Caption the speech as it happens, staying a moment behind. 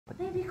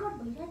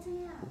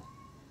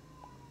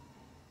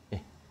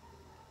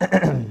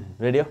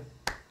Radio.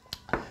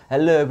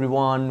 Hello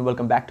everyone,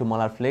 welcome back to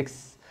Malaar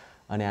Flicks.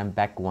 And I'm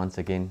back once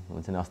again.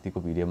 Once in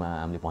अस्तिको भिडियोमा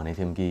हामीले भनेको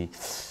थियौं कि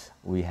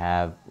we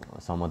have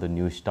some other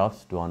new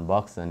stuffs to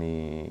unbox and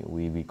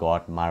we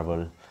got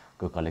Marvel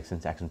को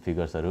collections action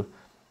figures हरु.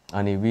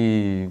 अनि we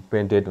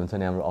painted हुन्छ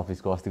नि हाम्रो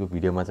अफिसको अस्तिको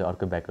भिडियोमा चाहिँ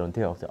अर्को ब्याकग्राउन्ड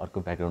थियो,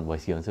 अर्को ब्याकग्राउन्ड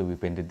भइसक्यो हुन्छ we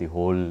painted the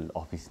whole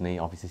office नै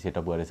अफिस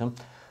सेटअप गरेछौं.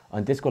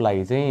 अनि त्यसको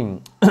लागि चाहिँ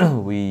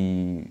we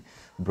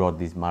brought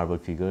these Marvel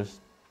figures.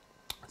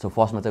 So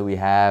first मा चाहिँ we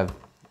have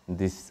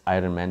this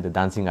Iron Man, the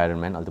dancing Iron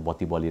Man, अहिले त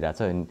बत्ती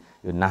बलिरहेछ अनि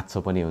यो नाच्छ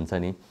पनि हुन्छ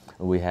नि.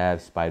 We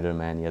have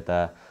Spider-Man यता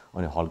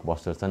अनि Hulk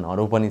Buster छन्,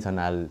 अरु पनि छन्.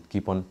 I'll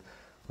keep on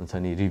हुन्छ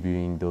नि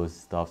reviewing those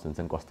stuffs हुन्छ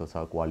नि कस्तो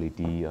छ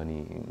क्वालिटी अनि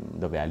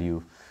the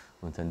value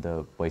हुन्छ नि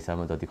त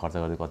पैसामा जति खर्च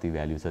गर्दै कति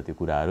भ्यालु छ त्यो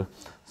कुराहरु.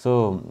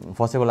 So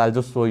first of all I'll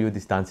just show you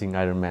this dancing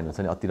Iron Man हुन्छ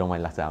नि अति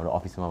रमाइलो लाग्छ हाम्रो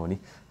अफिसमा पनि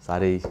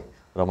सारै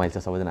रमाइलो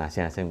छ सबैजना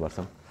हाँसी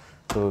गर्छौं.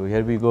 So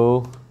here we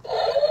go.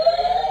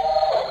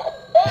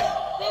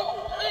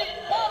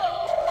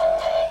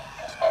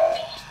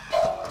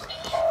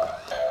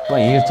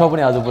 हिँड्छ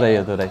पनि आज पुरा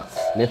यो त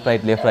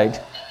लेफ्ट राइट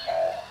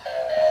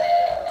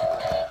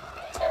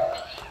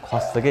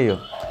खस्छ के यो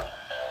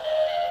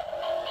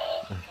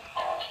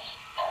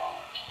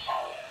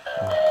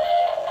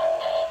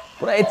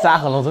पुरै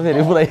चाख लाउँछ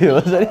फेरि पुरै यो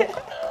सरी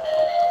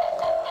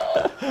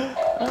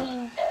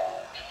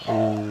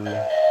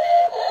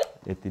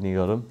यति नै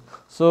गरौँ.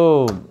 सो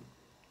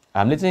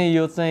हामीले चाहिँ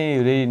यो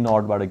चाहिँ रेडी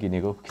नर्डबाट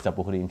किनेको खिचा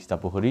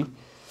पोखरी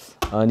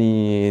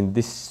अनि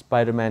this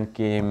Spider-Man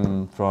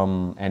came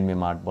from Anime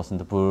Mart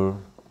Basantapur.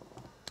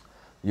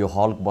 यो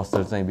Hulk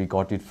Buster चाहिँ we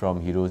got it from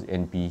Heroes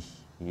NP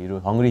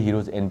Hungry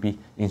Heroes NP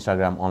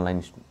Instagram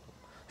online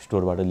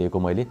स्टोरबाट लिएको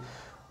मैले.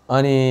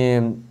 अनि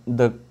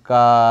the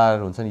car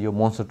हुन्छ नि यो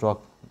monster truck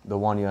the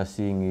one you are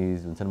seeing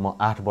is हुन्छ नि म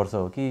 8 वर्ष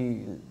हो कि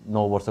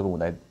 9 वर्षको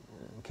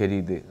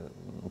हुँदाखेरि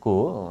को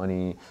हो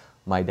अनि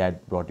my dad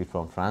brought it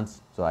from France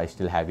so I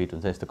still have it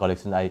हुन्छ यस्तो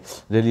collection. I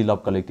really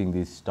love collecting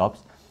these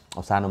stuffs.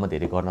 अब सानोमा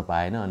धेरै गर्न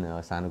पाएन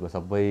अनि सानोको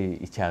सबै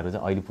इच्छाहरु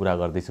चाहिँ अहिले पूरा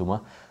गर्दै छु म.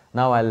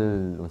 Now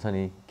I'll हुन्छ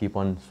नि keep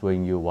on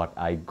showing you what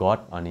I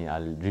got अनि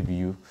I'll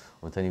review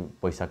हुन्छ नि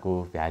पैसाको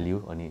भ्याल्यु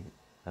अनि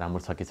राम्रो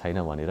छ कि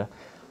छैन भनेर.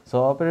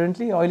 So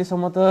apparently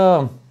अहिलेसम्म त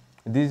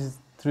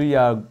these three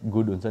are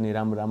good हुन्छ नि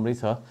राम्रै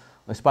छ.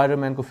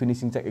 Spider-Man को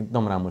फिनिशिङ चाहिँ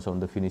एकदम राम्रो छ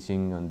हुन्छ फिनिशिङ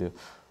अनि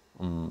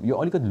यो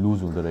अलिकति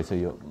लुज हुँदो रहेछ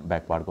यो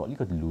ब्याक पार्टको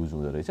अलिकति लुज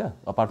हुँदो रहेछ.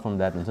 अपार्ट फ्रम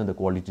दैट हुन्छ नि the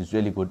quality is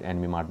really good.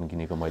 Anime मार्टमा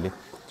किनेको मैले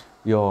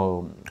यो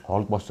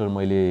हल्क बस्टर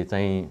मैले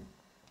चाहिँ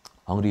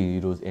हंग्री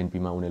हिरोज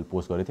एनपीमा उनीले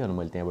पोस्ट गरेको थियो अनि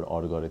मैले त्यहाँबाट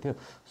अर्डर गरेको थियो.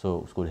 सो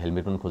उसको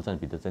हेलमेट पनि खोल्छ अनि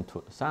भित्र चाहिँ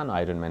सानो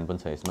आइरन म्यान पनि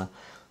छ यसमा.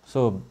 सो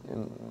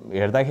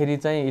हेर्दाखेरि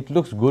चाहिँ इट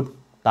लुक्स गुड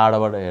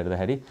टाढाबाट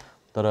हेर्दाखेरि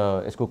तर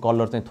यसको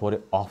कलर चाहिँ थोरै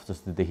अफ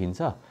जस्तो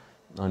देखिन्छ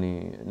अनि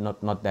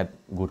नट द्याट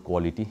गुड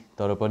क्वालिटी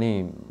तर पनि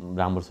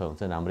राम्रो छ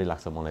हुन्छ राम्रै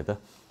लाग्छ मलाई त.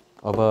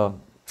 अब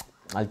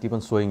I keep on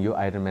showing you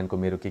iron म्यानको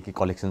मेरो के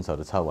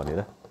कलेक्सन्सहरु छ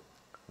भनेर.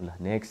 ल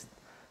नेक्स्ट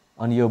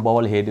अनि यो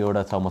बबल हेड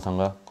एउटा छ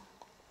मसँग.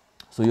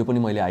 सो यो पनि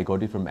मैले I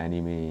got it from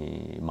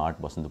anime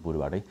mart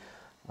बसन्तपुरबाटै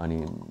अनि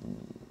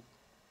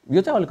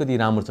यो चाहिँ अलिकति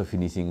राम्रो छ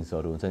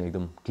फिनिशिङ्सहरु हुन्छ नि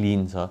एकदम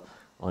क्लीन छ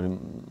अनि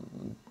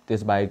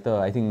त्यसबाहेक त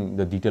I think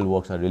the detail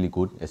works are really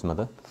good यसमा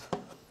त.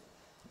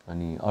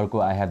 अनि अर्को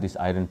I have this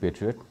iron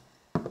patriot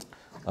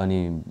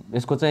अनि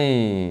यसको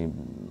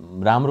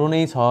चाहिँ राम्रो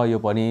नै छ यो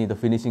पनि. The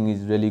finishing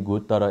is really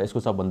good तर यसको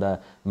सबभन्दा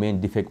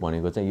मेन डिफेक्ट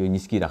भनेको चाहिँ यो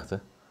निस्किराख्छ.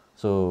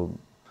 So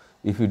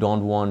if you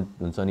don't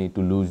want हुन्छ नि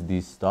to loose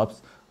this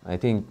stuffs I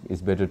think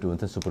it's better to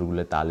हुन्छ सुपर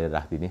ग्लुले तालेर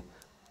राख्दिने.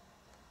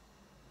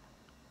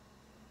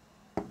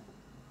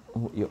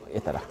 यो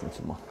यता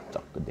राख्दिन्छु म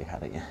चक्क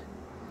देखाएर यहाँ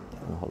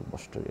हल्क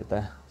बस्टर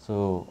यता. सो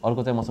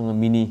अर्को चाहिँ मसँग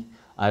मिनी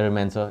आइरन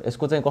म्यान छ.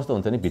 यसको चाहिँ कस्तो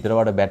हुन्छ नि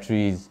भित्रबाट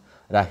ब्याट्रिज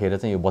राखेर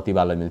चाहिँ यो बत्ती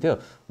बाल्न मिल्थ्यो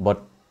but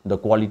the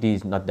quality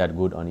is not that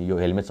good. अनि यो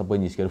हेलमेट सबै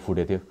निस्केर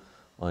फुटेको थियो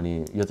अनि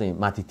यो चाहिँ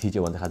माथि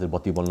थिच्यो भने खातिर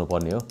बत्ती बल्नु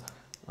पर्ने हो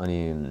अनि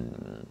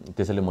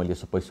त्यसैले मैले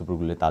सबै सुपर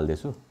ग्लुले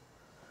ताल्दैछु.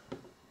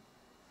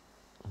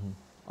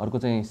 अर्को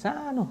चाहिँ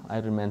सानो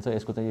आइरन म्यान छ.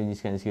 यसको चाहिँ यो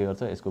निस्के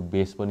गर्छ. यसको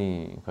बेस पनि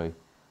खै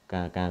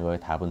कहाँ गयो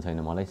थाहा पनि छैन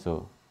मलाई.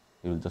 So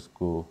you will just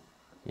go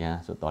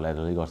यहाँ सो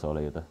तलाइरलै गर्छ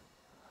होला यो त.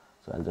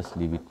 So I just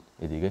leave it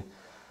यतिकै.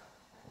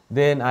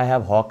 देन आई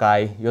हैव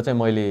हकाई. यो चाहिँ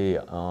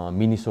मैले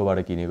मिनी सोबाट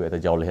किनेको यता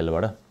जौल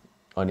हेलबाट.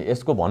 अनि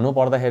यसको भन्नु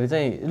पर्दाखेरि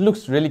चाहिँ it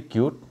looks really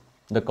cute.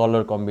 The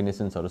colour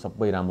कम्बिनेसन्सहरु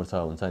सबै राम्रो छ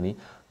हुन्छ नि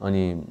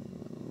अनि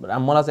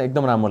मलाई चाहिँ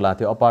एकदम राम्रो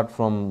लाग्थ्यो. अपार्ट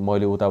फ्रम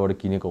मैले उताबाट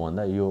किनेको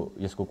भन्दा यो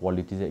यसको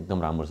क्वालिटी चाहिँ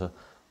एकदम राम्रो छ.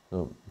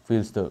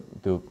 फिल्स त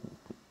त्यो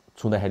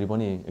छुँदाखेरि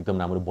पनि एकदम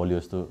राम्रो बलियो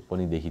जस्तो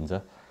पनि देखिन्छ.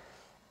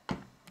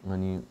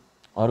 अनि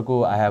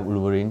अर्को I have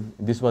wolverine.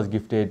 This was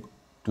gifted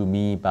to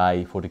me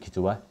by photo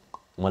खिचुवा.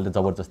 मैले त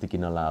जबरजस्ती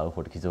किन्न लाग्यो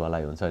फोटो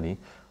खिचुवालाई हुन्छ नि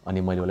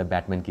अनि मैले उसलाई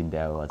ब्याटम्यान किन्दै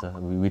आएको भन्छ.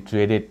 We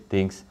traded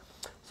things.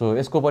 सो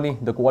यसको पनि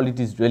the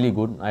quality is really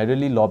good. I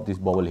really love this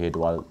bubble head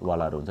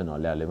वालाहरू हुन्छ नि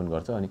हल्ले पनि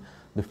गर्छ अनि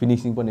द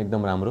फिनिशिङ पनि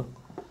एकदम राम्रो.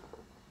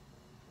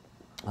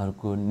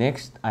 अर्को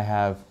नेक्स्ट आई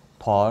हैव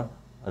थर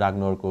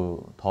राग्नोरको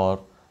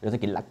थर यो चाहिँ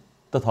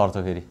घिनलाग्दो थर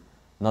छ फेरि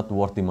not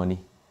worth the money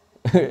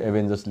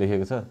Avengers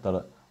लेखेको छ तर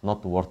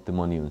नट वर्थ द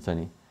मनी हुन्छ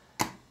नि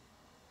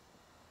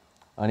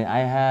अनि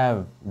I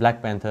have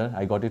black panther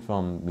I got it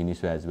from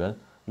Miniso as well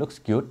looks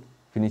cute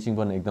finishing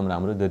पनि एकदम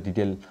राम्रो द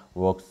डिटेल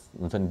वर्क्स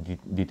हुन्छ नि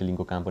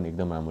डिटेलिङको काम पनि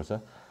एकदम राम्रो छ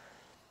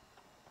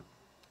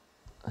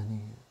अनि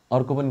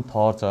अर्को पनि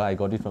थर छ I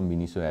got it from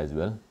Miniso as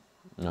well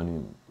अनि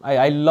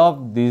I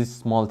love these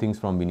small things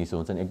from Miniso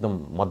हुन्छ नि एकदम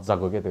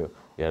मजाको क्या त्यो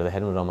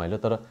हेर्दाखेरि पनि रमाइलो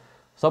तर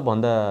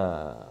सबभन्दा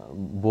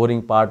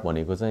बोरिङ पार्ट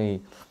भनेको चाहिँ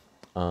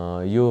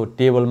यो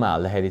टेबलमा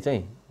हाल्दाखेरि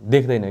चाहिँ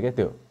देख्दैन क्या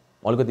त्यो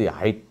अलिकति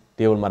हाइट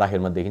टेबलमा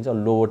राखेरमा देखिन्छ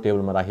लोवर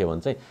टेबलमा राख्यो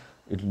भने चाहिँ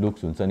इट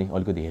लुक्स हुन्छ नि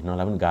अलिकति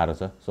हेर्नलाई पनि गाह्रो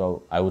छ सो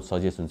आई वुड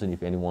सजेस्ट हुन्छ नि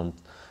if any one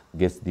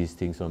gets this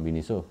things from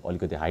Miniso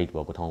अलिकति हाइट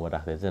भएको ठाउँमा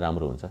राख्दा चाहिँ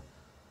राम्रो हुन्छ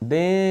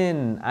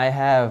देन आई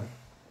हेभ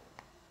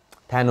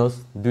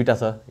थ्यानोस दुईवटा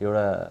छ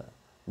एउटा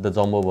द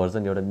जम्बो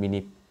भर्जन एउटा मिनी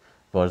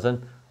भर्जन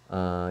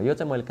यो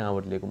चाहिँ मैले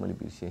कहाँबाट लिएको मैले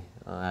बिर्सेँ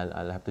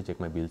I have to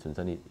check my bills हुन्छ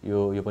नि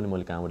यो पनि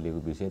मैले कहाँबाट लिएको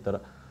बिर्सेँ तर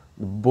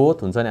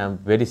बोथ हुन्छ नि आइ एम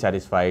भेरी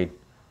सेटिस्फाइड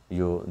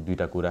यो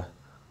दुईवटा कुरा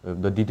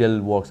the detail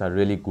works are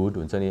really good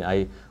हुन्छ नि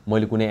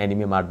मैले कुनै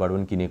एनिमे मार्टबाट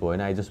पनि किनेको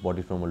होइन I just but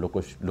it from a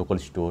local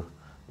store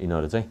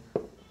यिनीहरू चाहिँ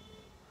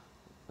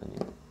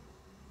अनि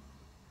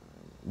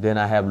then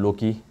I have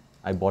Loki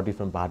I but it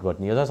from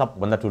भाटभट्नी यो चाहिँ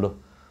सबभन्दा ठुलो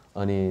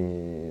अनि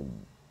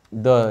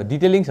द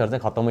डिटेलिङ्सहरू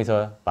चाहिँ खत्तमै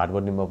छ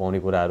भाटभट्नीमा पाउने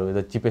कुराहरू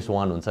द चिपेस्ट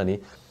वान हुन्छ नि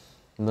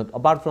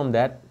अपार्ट फ्रम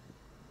द्याट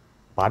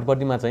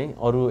भाटभट्नीमा चाहिँ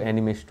अरू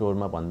एनिमे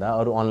स्टोरमा भन्दा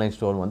अरू अनलाइन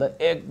स्टोरमा भन्दा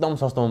एकदम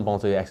सस्तोमा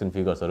पाउँछ यो action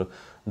फिगर्सहरू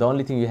the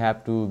only thing you have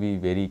to be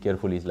very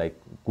careful is like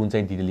कुन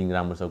चाहिँ डिटेलिङ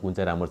राम्रो छ कुन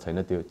चाहिँ राम्रो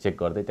छैन त्यो चेक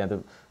गर्दै त्यहाँ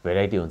त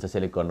भेराइटी हुन्छ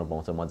सेलेक्ट गर्न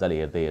पाउँछ मजाले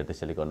हेर्दै हेर्दै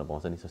सेलेक्ट गर्न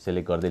पाउँछ नि सो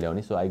सेलेक्ट गर्दै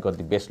ल्याउने so I got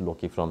the best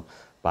Loki from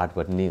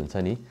भाटभट्नी हुन्छ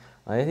नि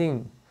आई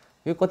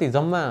थिङ्क यो कति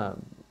जम्मा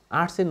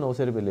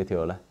 800-900 रुपियाँले थियो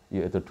होला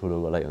यो यत्रो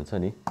ठुलोलाई हुन्छ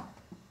नि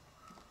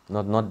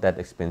नट द्याट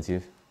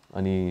एक्सपेन्सिभ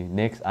अनि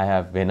नेक्स्ट आई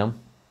हेभ भेनम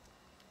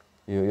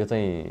यो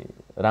चाहिँ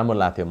राम्रो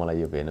लाग्थ्यो मलाई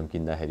यो भेनम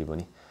किन्दाखेरि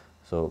पनि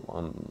सो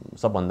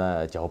सबभन्दा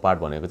झ्याउपाट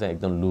भनेको चाहिँ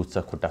एकदम लुज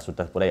छ खुट्टा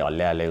सुट्टा पुरै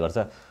हल्ले गर्छ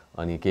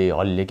अनि केही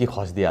हल्ले कि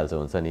खसिदिइहाल्छ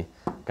हुन्छ नि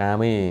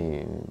कामै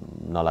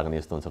नलाग्ने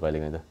यस्तो हुन्छ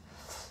कहिलेकाहीँ त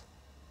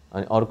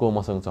अनि अर्को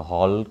मसँग छ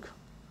हल्क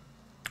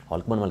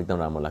पनि मलाई एकदम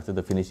राम्रो लाग्छ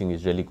the finishing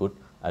is really good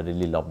I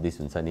really love this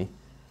हुन्छ नि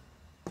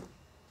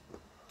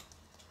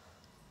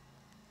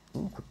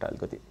खुट्टा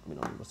अलिकति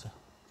मिलाउनुपर्छ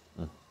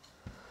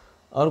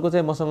अर्को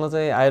चाहिँ मसँग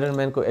चाहिँ आइरन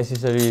म्यानको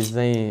एसेसरिज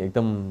चाहिँ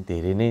एकदम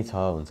धेरै नै छ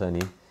हुन्छ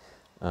नि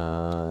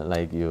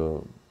लाइक यो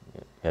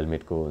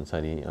हेलमेटको हुन्छ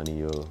नि अनि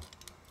यो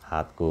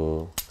हातको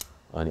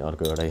अनि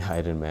अर्को एउटा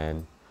आइरन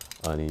म्यान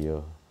अनि यो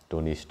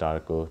Tony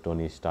Stark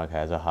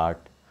has a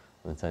heart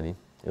हुन्छ नि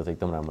यो चाहिँ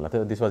एकदम राम्रो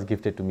लाग्थ्यो this was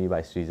gifted to me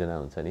by सृजना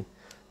हुन्छ नि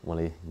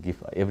मलाई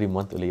गिफ्ट एभ्री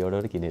मन्थ उसले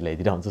एउटा किनेर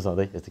ल्याइदिएर हुन्छ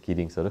सधैँ यस्तो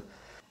किडिङ्सहरू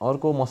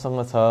अर्को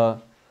मसँग छ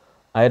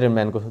iron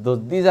म्यानको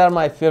these are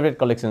my favourite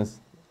collections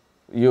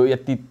यो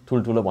यति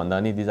ठुल्ठुलो भन्दा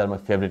नि these are my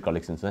favourite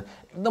collections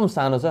एकदम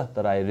सानो छ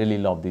तर आई रियली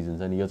लभ दिज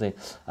हुन्छ नि यो चाहिँ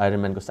आइरन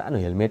म्यानको सानो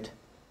हेलमेट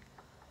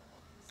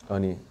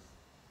अनि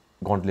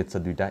गन्टलेट छ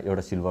दुईवटा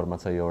एउटा सिल्भरमा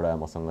छ एउटा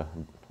मसँग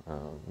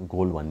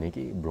गोल्ड भन्ने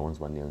कि ब्रोन्ज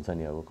भन्ने हुन्छ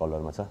नि अब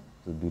कलरमा छ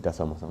दुईवटा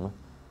छ मसँग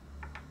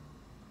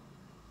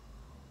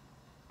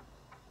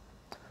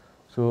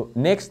सो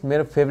नेक्स्ट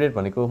मेरो फेभरेट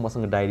भनेको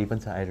मसँग डायरी पनि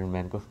छ आइरन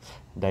म्यानको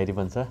डायरी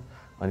पनि छ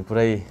अनि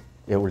पुरै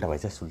उल्टा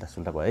भएछ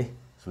सुल्टा भयो है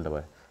सुल्टा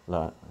भयो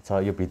ल छ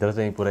यो भित्र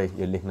चाहिँ पुरै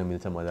यो लेख्न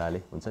मिल्छ मजाले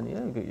हुन्छ नि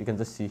यु क्यान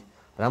जस्ट सी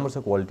राम्रो छ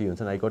क्वालिटी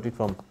हुन्छ नि आई गट इट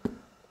फ्रम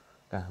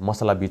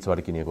मसला बिचबाट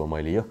किनेको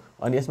मैले यो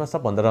अनि यसमा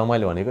सबभन्दा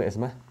रमाइलो भनेको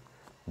यसमा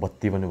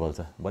बत्ती पनि बल्छ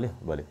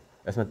बल्यो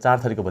यसमा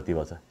 4 थरीको बत्ती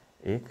बल्छ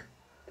 1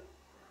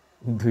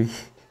 2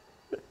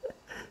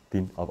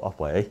 3 अब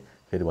अफ भयो है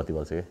फेरि बत्ती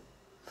बल्छ के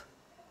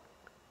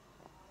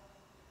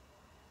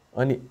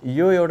अनि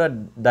यो एउटा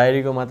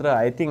डायरीको मात्र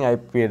I think I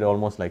paid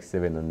almost like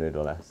 700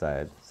 होला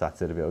सायद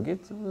 700 रुपियाँ हो कि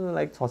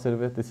लाइक 600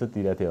 रुपियाँ त्यस्तो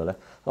तिरेको थियो होला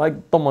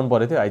एकदम मन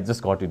परेको थियो आई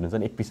जस्ट गट इट हुन्छ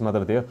नि 1 पिस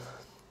मात्र थियो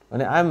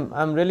अनि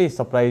आइएम रियली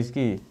सरप्राइज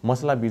कि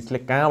मसला बिचले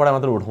कहाँबाट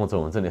मात्र उठाउँछ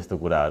हुन्छ नि यस्तो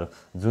कुराहरू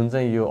जुन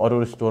चाहिँ यो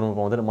अरू स्टोरमा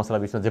पाउँदैन मसला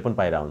बिचमा जे पनि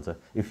पाइरहेको हुन्छ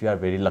if you are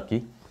very lucky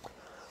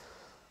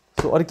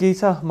so अरू केही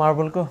छ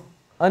मार्बलको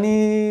अनि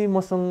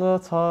मसँग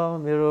छ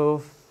मेरो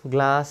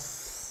ग्लास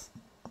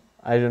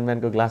आइरन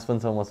म्यानको ग्लास पनि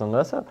छ मसँग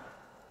छ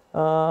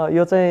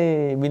यो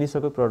चाहिँ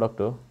मिनिसोको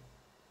प्रडक्ट हो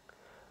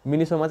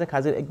मिनिसोमा चाहिँ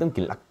खासै एकदम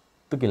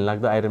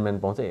घिनलाग्दो आइरन म्यान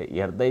पाउँछ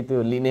हेर्दै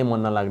त्यो लिनै मन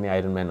नलाग्ने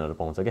आइरन म्यानहरू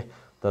पाउँछ क्या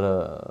तर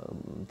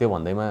त्यो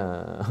भन्दैमा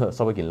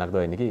सबै घिनलाग्दो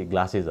होइन कि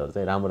ग्लासेसहरू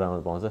चाहिँ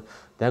राम्रो पाउँछ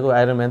त्यहाँको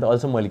आइरन म्यान त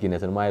अहिलेसम्म मैले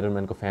किनेको छैन म आइरन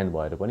म्यानको फ्यान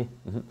भएर पनि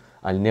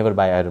I never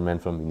by iron man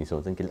from Miniso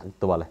हुन्छ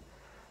घिनलाग्दोवाला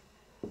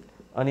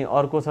अनि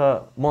अर्को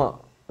छ म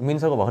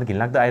मिनिसोको भर्खर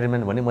घिनलाग्दो आइरन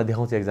म्यान भने म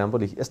देखाउँछु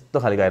एक्जाम्पल यस्तो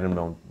खालको आइरन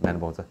म्यान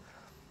पाउँछ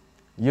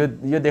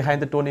यो देखायो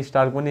त टोनी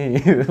स्टार्क पनि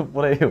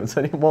पुरै हुन्छ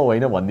नि म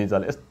होइन भनिदिन्छ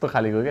होला यस्तो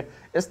खालेको क्या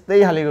यस्तै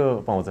खालेको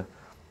पाउँछ यो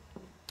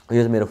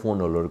चाहिँ मेरो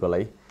फोन होल्डरको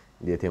लागि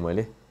लिएको थिएँ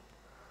मैले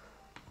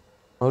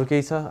अरू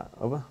केही छ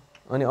अब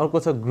अनि अर्को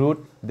छ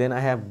Groot then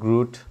I have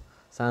Groot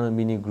सानो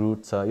मिनी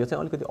ग्रुट छ यो चाहिँ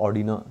अलिकति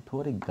अडिन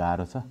थोरै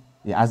गाह्रो छ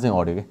यो आज चाहिँ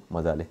अड्यो क्या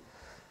मजाले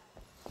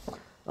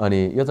अनि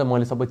यो चाहिँ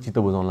मैले सबै चित्त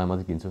बुझाउनलाई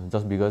मात्रै किन्छु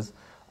जस्ट बिकज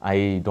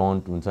आई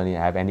डोन्ट हुन्छ नि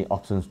have any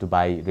options to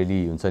buy really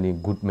हुन्छ नि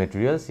गुड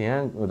मेटेरियल्स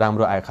यहाँ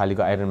राम्रो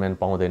खालिको आइरन म्यान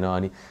पाउँदैन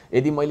अनि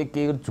यदि मैले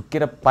केही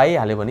झुक्केर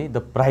पाइहालेँ भने द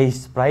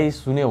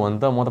प्राइस सुन्यो भने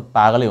त म त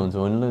पागलै हुन्छु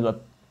भने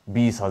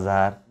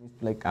 20,000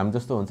 लाइक हामी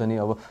जस्तो हुन्छ नि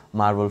अब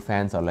मार्बल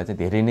फ्यान्सहरूलाई चाहिँ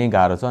धेरै नै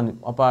गाह्रो छ अनि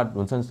अपार्ट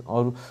हुन्छ नि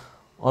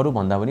अरू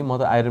भन्दा पनि म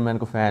त आइरन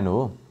म्यानको फ्यान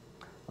हो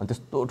अनि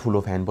त्यस्तो ठुलो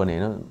फ्यान पनि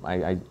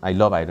होइन आई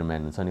लभ आइरन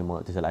म्यान हुन्छ नि म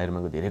त्यसैले आइरन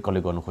म्यानको धेरै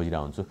कलेक्ट गर्न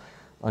खोजिरहेको हुन्छु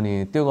अनि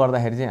त्यो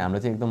गर्दाखेरि चाहिँ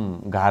हामीलाई चाहिँ एकदम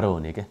गाह्रो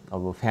हुने क्या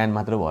अब फ्यान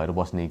मात्र भएर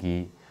बस्ने कि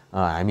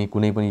हामी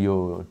कुनै पनि यो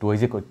टोय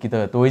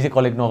चाहिँ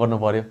कलेक्ट नगर्नु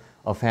पऱ्यो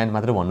अब फ्यान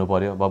मात्र भन्नु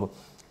पऱ्यो अब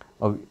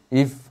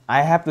if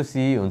I have to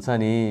see हुन्छ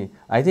नि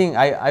I think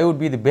I would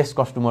be the best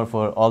customer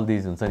for all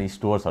these हुन्छ नि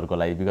स्टोर्सहरूको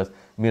लागि बिकज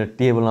मेरो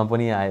टेबलमा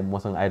पनि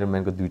मसँग आइरन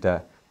म्यानको 2टा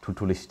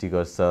ठुल्ठुलो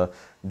स्टिकर्स छ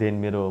देन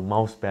मेरो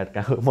माउस प्याड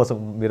मसँग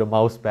मेरो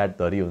माउस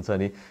प्याडधरि हुन्छ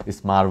नि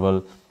इट्स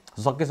मार्बल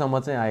सकेसम्म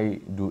चाहिँ आई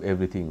डु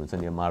एभ्रिथिङ हुन्छ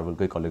नि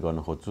मार्बलकै कलेक्ट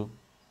गर्न खोज्छु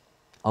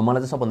अब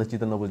मलाई चाहिँ सबभन्दा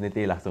चित्त नबुझ्ने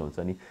त्यही लाग्छ हुन्छ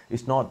नि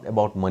इट्स नट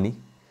एबाउट मनी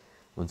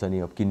हुन्छ नि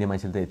अब किन्ने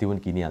मान्छेले त यति पनि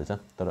किनिहाल्छ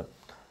तर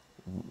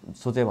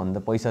सोचे भन्दा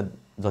पैसा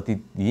जति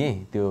दिएँ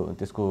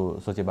त्यसको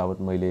सोचे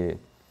बाबत मैले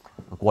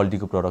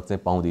क्वालिटीको प्रडक्ट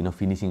चाहिँ पाउँदिनँ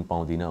फिनिसिङ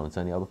पाउँदिनँ हुन्छ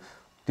नि अब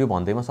त्यो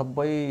भन्दैमा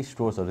सबै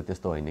स्टोर्सहरू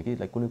त्यस्तो होइन कि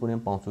लाइक कुनै कुनै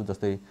पाउँछु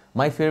जस्तै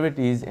my favourite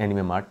is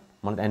anime mart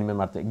मलाई त एनिमे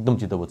मार्ट चाहिँ एकदम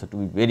चित्त बुझ्छ टु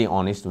बी भेरी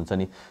अनेस्ट हुन्छ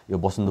नि यो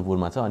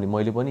बसन्तपुरमा छ अनि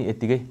मैले पनि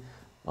यत्तिकै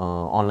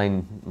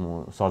अनलाइन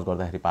सर्च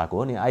गर्दाखेरि पाएको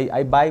हो नि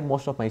I by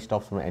most of my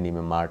stuffs from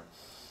anime mart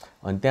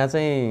अनि त्यहाँ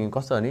चाहिँ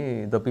कस्तो भने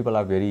the people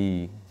are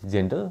very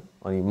gentle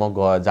अनि म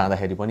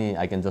जाँदाखेरि पनि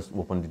I can just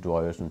open the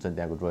ड्रयर्स हुन्छ नि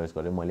त्यहाँको ड्रयर्स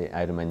गरेर मैले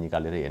आइरन म्यान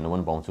निकालेर हेर्नु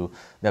पनि पाउँछु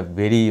द्याट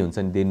भेरी हुन्छ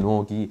नि दे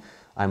नो कि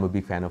I am a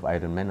big fan of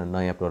iron man अनि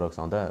नयाँ प्रडक्ट्स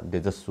आउँदा they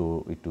just so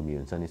it to me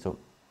हुन्छ नि सो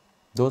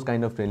दोज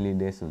काइन्ड अफ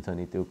फ्रेन्डलीनेस हुन्छ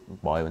नि त्यो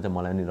भयो भने चाहिँ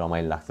मलाई पनि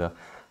रमाइलो लाग्छ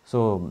so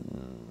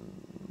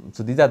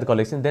these are the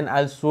collection then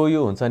I so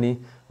you हुन्छ नि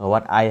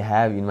what I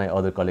have in my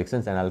other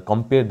collections and I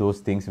compare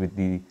those things with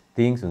the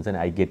things हुन्छ नि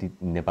I get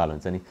it in Nepal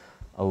हुन्छ नि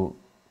अब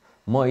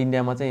म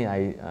इन्डियामा चाहिँ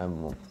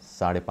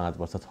 5.5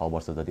 वर्ष 6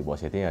 वर्ष जति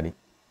बसेको थिएँ अनि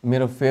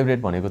मेरो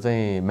फेभरेट भनेको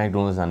चाहिँ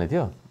म्याकडोनल्ड्स जाने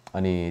थियो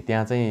अनि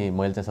त्यहाँ चाहिँ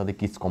मैले चाहिँ सधैँ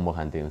किड्स कम्बो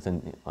खान्थेँ हुन्छ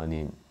नि अनि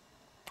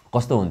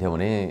कस्तो हुन्थ्यो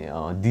भने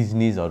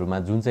डिज्नीजहरूमा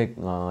जुन चाहिँ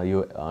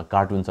यो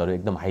कार्टुन्सहरू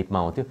एकदम हाइपमा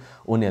आउँथ्यो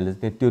उनीहरूले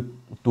चाहिँ त्यो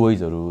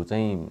टोइजहरू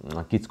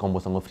चाहिँ किड्स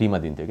कम्बोसँग फ्रीमा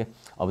दिन्थ्यो क्या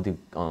अब त्यो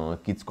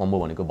किड्स कम्बो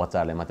भनेको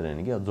बच्चाहरूलाई मात्रै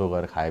होइन कि जो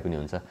गएर खाए पनि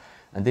हुन्छ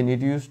and then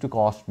it use to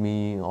cost me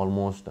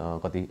almost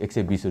कति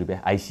 120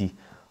 रुपियाँ आइसी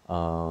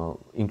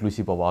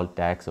इन्क्लुसिभ अफ अल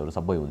ट्याक्सहरू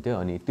सबै हुन्थ्यो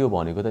अनि त्यो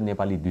भनेको त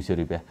नेपाली 200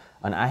 रुपियाँ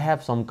अनि आई हेभ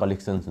सम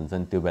कलेक्सन्स हुन्छ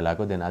नि त्यो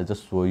बेलाको then I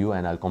just so you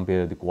and I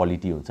compare the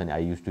quality हुन्छ नि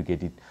I use to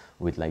get it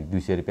with like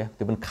 200 रुपियाँ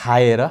त्यो पनि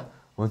खाएर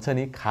हुन्छ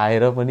नि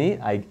खाएर पनि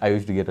I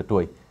use to get a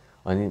toy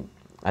अनि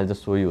आई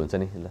जस्ट सो यु हुन्छ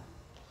नि ल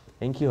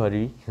thank you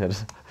Hari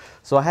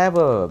so I have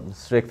a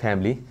strake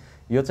family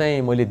यो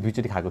चाहिँ मैले 2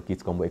 चोटि खाएको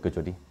किड्स कम्बो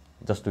एकैचोटि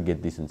जस्ट टु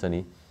गेट दिस हुन्छ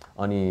नि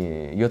अनि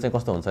यो चाहिँ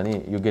कस्तो हुन्छ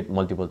नि यु गेट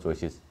मल्टिपल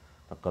चोइसेस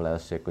टक्कलाई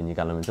सेकको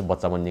निकाल्न मिल्छ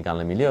बच्चा पनि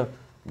निकाल्न मिल्यो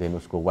देन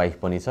उसको वाइफ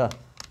पनि छ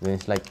then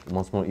it's like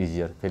much more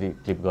easier फेरि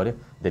क्लिप गऱ्यो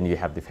then you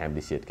have the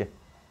family set के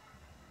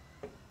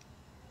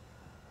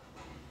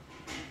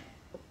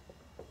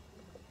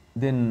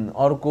देन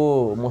अर्को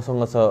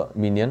मसँग छ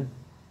मिनियन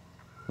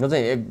यो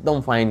चाहिँ एकदम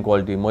फाइन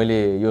क्वालिटी मैले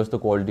यो जस्तो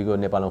क्वालिटीको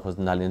नेपालमा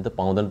खोज्न थालेँ भने त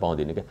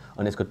पाउँदिनँ क्या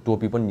अनि यसको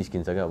टोपी पनि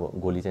निस्किन्छ क्या अब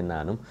गोली चाहिँ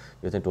नहानौँ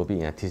यो चाहिँ टोपी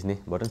यहाँ थिच्ने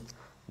button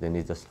then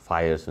is just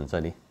Fyers हुन्छ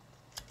नि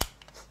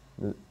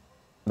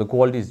the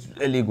quality is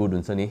really good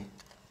हुन्छ नि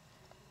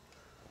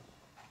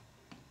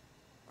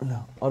ल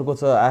अर्को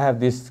छ I have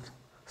this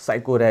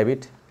psycho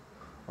rabbit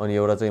अनि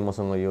एउटा चाहिँ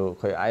मसँग यो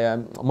खै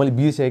मैले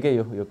बिर्सेँ क्या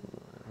यो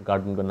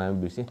कार्टुनको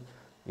नाम बिर्सेँ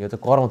यो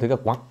चाहिँ कराउँथ्यो क्या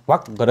क्वाक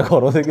क्वाक गरेर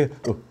कराउँथ्यो क्या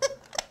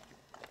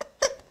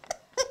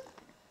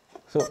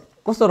सो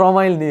कस्तो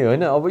रमाइलो नि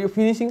होइन अब यो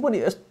फिनिसिङ पनि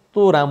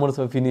यस्तो राम्रो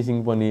छ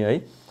फिनिसिङ पनि है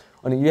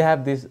अनि यु हेभ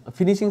दिस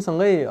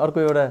फिनिसिङसँगै अर्को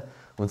एउटा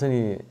हुन्छ नि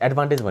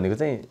एडभान्टेज भनेको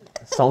चाहिँ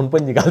साउन्ड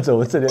पनि निकाल्छ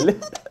हुन्छ नि यसले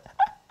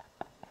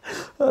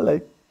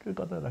लाइक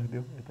कता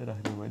राखिदिउँ यता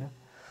राखिदिउँ होइन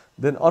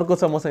देन अर्को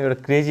छ मसँग एउटा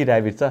क्रेजी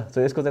ऱ्याबिट छ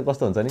सो यसको चाहिँ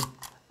कस्तो हुन्छ नि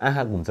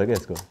आँखा घुम्छ क्या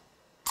यसको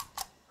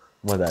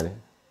मजाले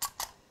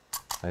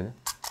होइन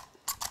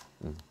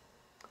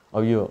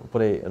अब यो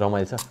पुरै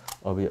रमाइलो छ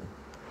अब यो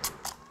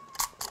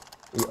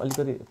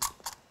अलिकति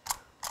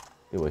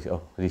त्यो भएपछि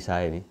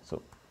रिसाएँ नि सो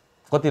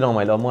कति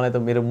रमाइलो अब मलाई त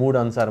मेरो मुड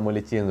अनुसार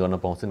मैले चेन्ज गर्न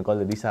पाउँछु नि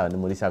कहिले रिसायो भने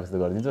म रिसाएको जस्तो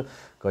गरिदिन्छु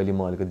कहिले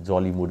म अलिकति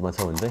जली मुडमा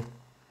छ भने चाहिँ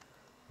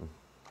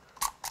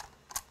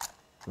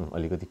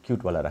अलिकति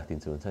क्युटवाला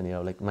राखिदिन्छु हुन्छ नि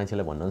अब लाइक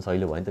मान्छेलाई भन्न पनि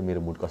सहिलो भयो नि त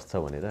मेरो मुड कस्तो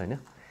छ भनेर होइन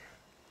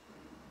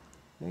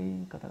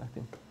कता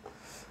राख्थ्यौँ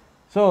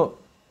सो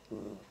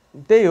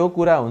त्यही हो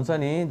कुरा हुन्छ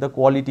नि द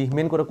क्वालिटी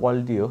मेन कुरा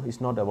क्वालिटी हो it's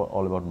not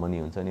all about money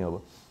हुन्छ नि अब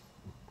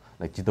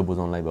लाइक चित्त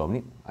बुझाउनलाई भयो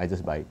भने आई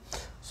जस्ट बाई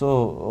सो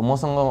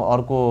मसँग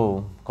अर्को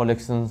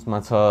कलेक्सन्समा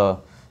छ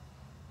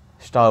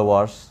स्टार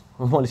वार्स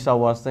मैले स्टार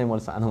वार्स चाहिँ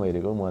मैले सानो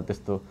हेरेको म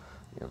त्यस्तो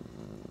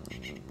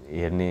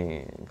हेर्ने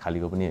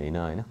खालीको पनि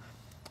होइन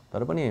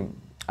तर पनि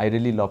I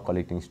really love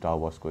collecting star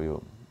वार्सको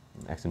यो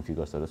action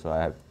फिगर्सहरू so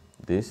I have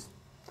this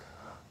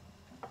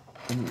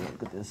अनि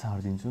अर्को त्यो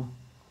सारिदिन्छु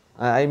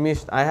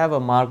I have a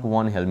mark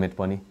 1 helmet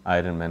पनि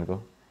आयरन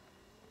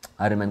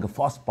म्यानको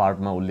फर्स्ट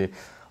पार्टमा उसले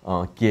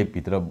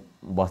केपभित्र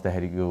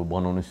बस्दाखेरिको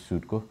बनाउने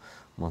सुटको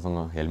मसँग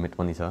हेलमेट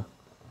पनि छ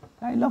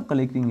आई लभ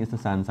कलेक्टिङ यस्तो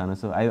सानो सानो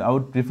सो आई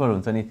वुड प्रिफर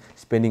हुन्छ नि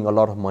spending a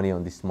lot of money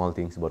on this small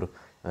things बरु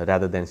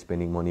rather than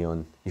spending money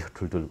on यो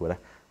ठुल्ठुलो कुरा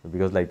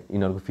बिकज लाइक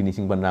यिनीहरूको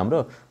फिनिसिङ पनि राम्रो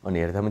अनि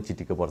हेर्दा पनि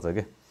चिटिक्क पर्छ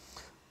क्या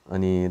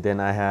अनि then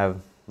I have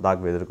dark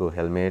भेदरको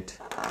helmet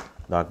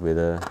dark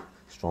भेदर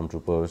स्ट्रम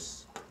ट्रुपर्स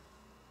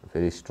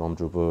फेरि स्ट्रम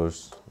ट्रुपर्स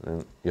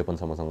यो पनि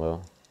छ मसँग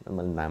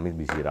मैले नामै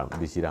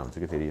बिर्सिरहेको हुन्छु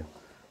कि फेरि यो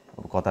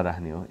अब कता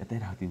राख्ने हो यतै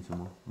राखिदिन्छु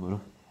म बरु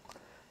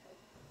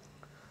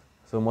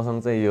सो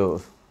मसँग चाहिँ यो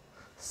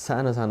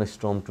सानो सानो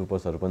स्ट्रम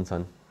ट्रुपर्सहरू पनि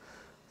छन्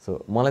सो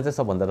मलाई चाहिँ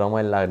सबभन्दा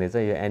रमाइलो लाग्ने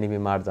चाहिँ यो एनिमी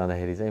मार्ट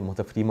जाँदाखेरि चाहिँ म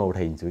चाहिँ फ्रीमा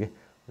उठाइदिन्छु कि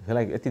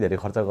लाइक यति धेरै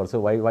खर्च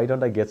गर्छु why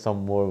don't I get some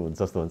more हुन्छ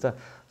जस्तो हुन्छ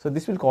so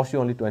this will cost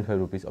you only 25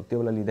 rupees अब त्यो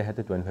बेला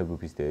लिँदाखेरि चाहिँ 25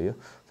 रुपिस थियो यो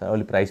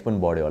अलि प्राइस पनि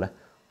बढ्यो होला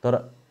तर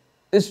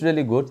इट्स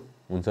रियली गुड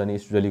हुन्छ नि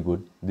it's really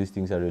good this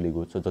things are really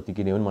good so जति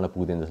किने पनि मलाई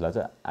पुग्दैन जस्तो लाग्छ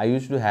आई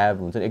युज टु ह्याभ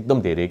हुन्छ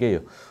एकदम धेरै के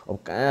यो अब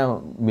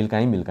कहाँ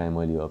मिल्काएँ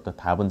मैले यो अब त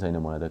थाहा पनि छैन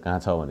मलाई त कहाँ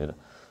छ भनेर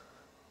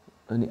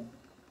अनि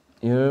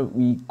here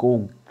we go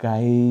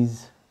guys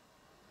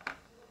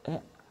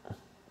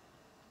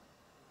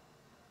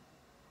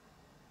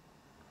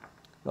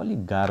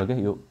अलिक गाह्रो क्या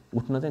यो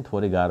उठ्न चाहिँ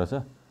थोरै गाह्रो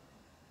छ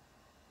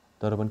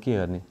तर पनि के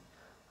गर्ने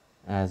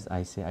as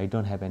I say I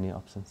don't have any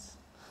options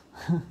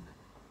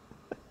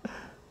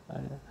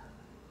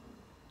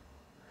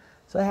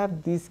so I have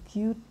this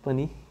cute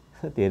पनि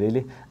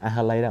धेरैले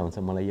आँखा लगाइरहेको हुन्छ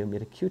मलाई यो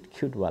मेरो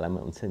क्युटवालामा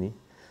हुन्छ नि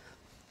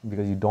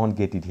because you don't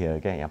get it here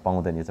क्या यहाँ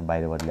पाउँदैन यो चाहिँ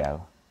बाहिरबाट ल्यायो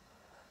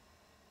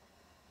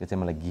यो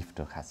चाहिँ मलाई गिफ्ट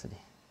हो खासरी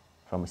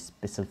from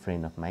special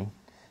friend of mine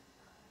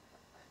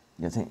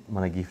यो चाहिँ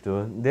मलाई गिफ्ट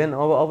हो देन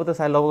अब त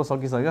सायद लगभग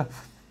सकिसक्यो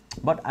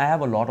but I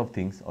have a lot of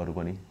things अरू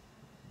पनि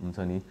हुन्छ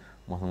नि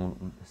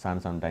मसँग सानो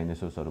सानो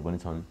डाइनोसर्सहरू पनि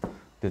छन्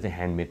त्यो चाहिँ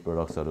ह्यान्डमेड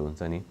प्रडक्ट्सहरू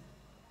हुन्छ नि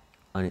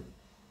अनि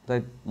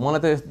मलाई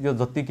त यो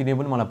जति किने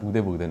पनि मलाई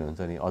पुग्दैन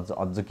हुन्छ नि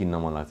अझ किन्न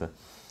मन लाग्छ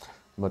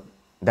बट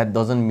द्याट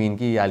डजन्ट मिन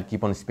कि I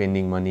keep on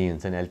spending money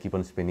हुन्छ नि I keep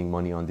on spending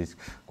money on this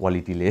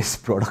क्वालिटीलेस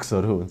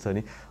प्रडक्ट्सहरू हुन्छ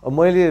नि अब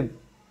मैले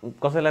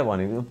कसैलाई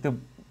भनेको त्यो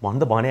भन्नु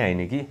त भने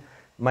होइन कि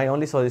my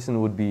only suggestion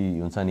would be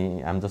हुन्छ नि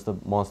हामी जस्तो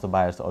म जस्तो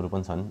बायर्स अरू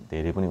पनि छन्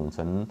धेरै पनि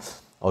हुन्छन्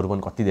अरू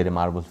पनि कति धेरै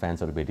मार्बल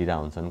फ्यान्सहरू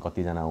भेटिरहेको हुन्छन्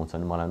कतिजना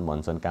आउँछन् मलाई पनि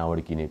भन्छन् कहाँबाट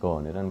किनेको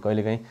भनेर अनि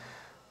कहिलेकाहीँ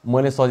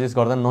मैले सजेस्ट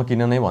गर्दा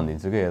नकिन नै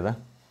भनिदिन्छु कि हेर्दा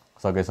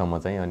सकेसम्म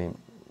चाहिँ अनि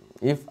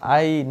इफ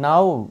आई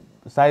नाउ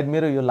सायद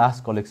मेरो यो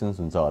लास्ट कलेक्सन्स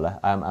हुन्छ होला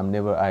I'm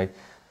never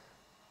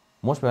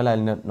most well I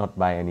not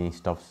by any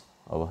stuffs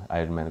अब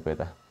आयरन म्यानको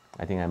यता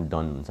आई थिङ्क आइएम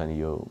डन हुन्छ नि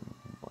यो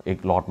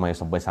एक लटमा यो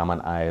सबै सामान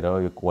आएर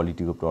यो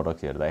क्वालिटीको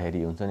प्रडक्ट्स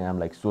हेर्दाखेरि हुन्छ नि आइएम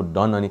लाइक सो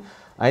डन अनि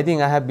I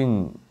think I have been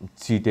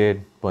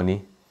cheated पनि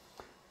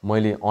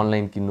मैले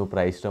अनलाइन किन्नु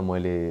प्राइस र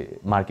मैले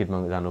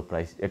मार्केटमा जानु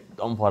प्राइस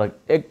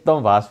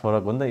एकदम भास्ट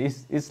फरक हो नि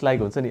त इट्स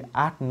लाइक हुन्छ नि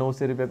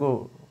 800-900 रुपियाँको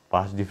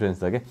भास्ट डिफ्रेन्स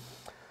छ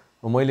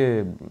क्या मैले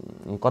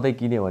कतै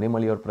किनेँ भने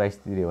मैले यो प्राइस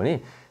तिरेँ भने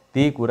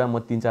त्यही कुरा म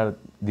 3-4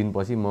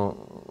 दिनपछि म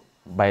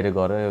बाहिर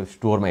गएर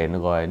स्टोरमा हेर्नु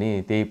गएँ नि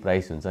त्यही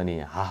प्राइस हुन्छ नि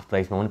हाफ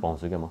प्राइसमा पनि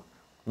पाउँछु क्या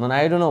म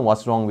I don't know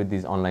what's wrong with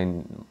this online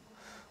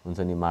हुन्छ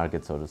नि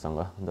मार्केट्सहरूसँग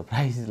द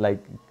प्राइस इज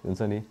लाइक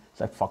हुन्छ नि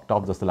लाइक फक्ड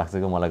अप जस्तो लाग्छ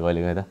क्या मलाई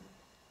कहिलेकाहीँ त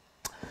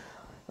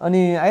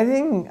अनि I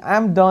think I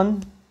am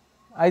done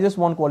I just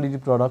want quality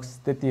products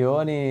त्यति हो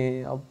अनि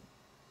अब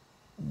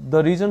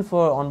the reason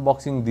for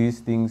unboxing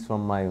this things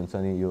from my हुन्छ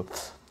नि यो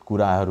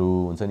कुराहरू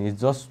हुन्छ नि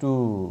just to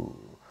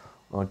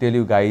tell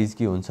you guys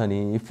कि हुन्छ नि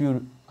इफ यु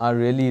आर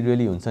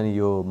रियली हुन्छ नि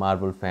यो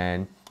मार्बल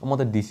फ्यान म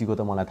त डिसीको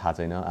त मलाई थाहा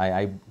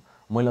छैन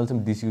मैले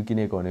अहिलेसम्म डिसीको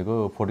किनेको भनेको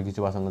फोटो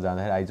खिचुवासँग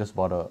जाँदाखेरि I just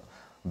but a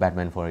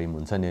Batman for him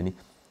हुन्छ नि अनि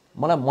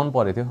मलाई मन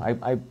परेको थियो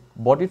I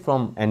but it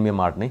from anime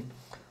mart नै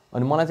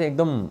अनि मलाई चाहिँ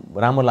एकदम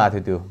राम्रो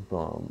लाग्थ्यो त्यो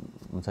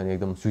हुन्छ नि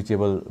एकदम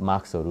स्विचेबल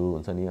मार्क्सहरू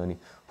हुन्छ नि अनि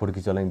फोटो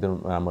खिच्नलाई एकदम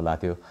राम्रो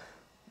लाग्थ्यो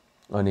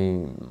अनि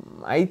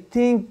आई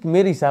थिङ्क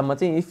मेरो हिसाबमा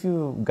चाहिँ इफ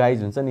यु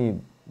गाइज हुन्छ नि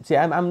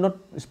चाहिँ I'm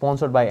not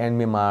sponsored by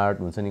anime mart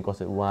हुन्छ नि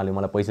कसै उहाँले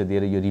मलाई पैसा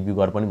दिएर यो रिभ्यू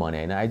गर पनि भने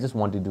होइन आई जस्ट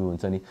वान्टेड टु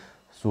हुन्छ नि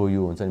सो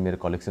यु हुन्छ नि मेरो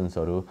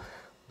कलेक्सन्सहरू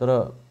तर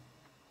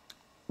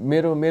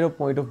मेरो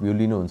पोइन्ट अफ भ्यू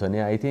लिनु हुन्छ नि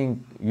I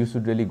think you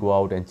should really go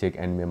out and check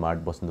anime mart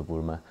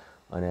बसन्तपुरमा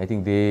अनि I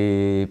think they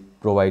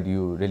provide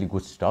you really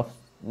good stuff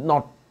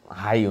not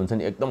high हुन्छ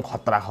नि एकदम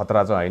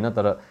खतरा छ होइन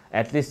तर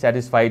एटलिस्ट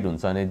सेटिस्फाइड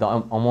हुन्छ नि द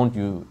अमाउन्ट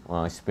यु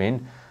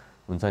स्पेन्ड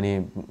हुन्छ नि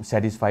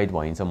सेटिस्फाइड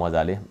भइन्छ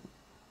मजाले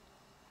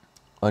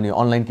अनि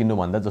अनलाइन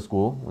किन्नुभन्दा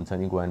जसको हुन्छ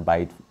नि go and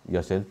by it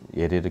yourself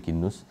हेरेर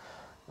किन्नुहोस्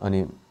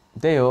अनि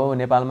त्यही हो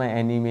नेपालमा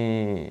एनिमे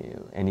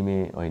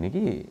होइन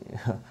कि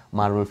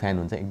मार्बल फ्यान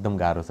हुन्छ एकदम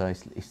गाह्रो छ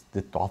इट्स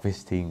द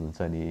टफेस्ट थिङ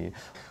हुन्छ नि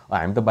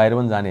हामी त बाहिर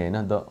पनि जाने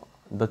होइन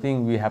the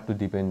thing we have to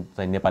depend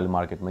चाहिँ नेपाली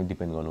मार्केटमै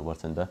डिपेन्ड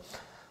गर्नुपर्छ नि त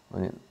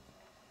अनि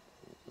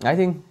I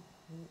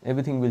think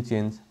everything will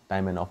change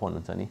time and often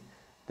हुन्छ नि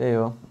त्यही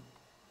हो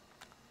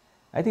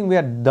I think we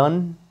are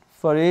done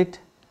for it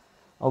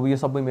अब यो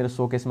सबै मेरो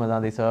सोकेसमा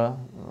जाँदैछ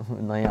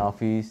नयाँ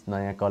अफिस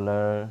नयाँ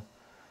कलर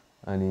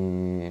अनि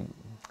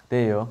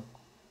त्यही हो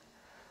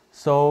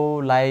so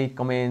like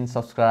comment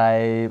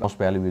subscribe most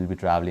probably will be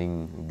travelling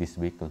this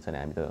week हुन्छ नि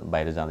हामी त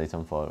बाहिर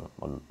जाँदैछौँ for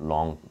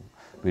long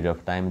period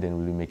of time then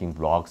will be making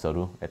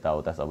भ्लग्सहरू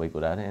यताउता सबै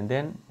कुराहरू and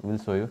then will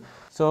so you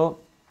so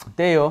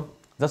त्यही हो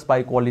जस्ट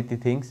बाई क्वालिटी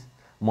थिङ्स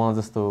म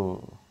जस्तो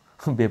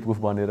बेवकुफ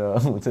बनेर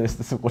हुन्छ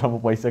यस्तो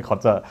कुरामा पैसा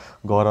खर्च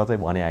गर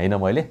चाहिँ भने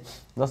होइन मैले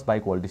just by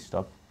quality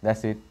stuff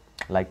that's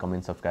it like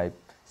comment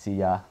subscribe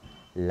सिया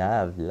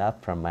love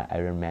from my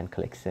Iron Man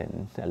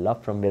collection.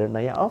 Love from मेरो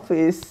नयाँ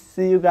office.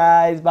 See you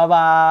guys. Bye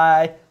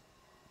bye.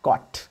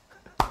 Cut.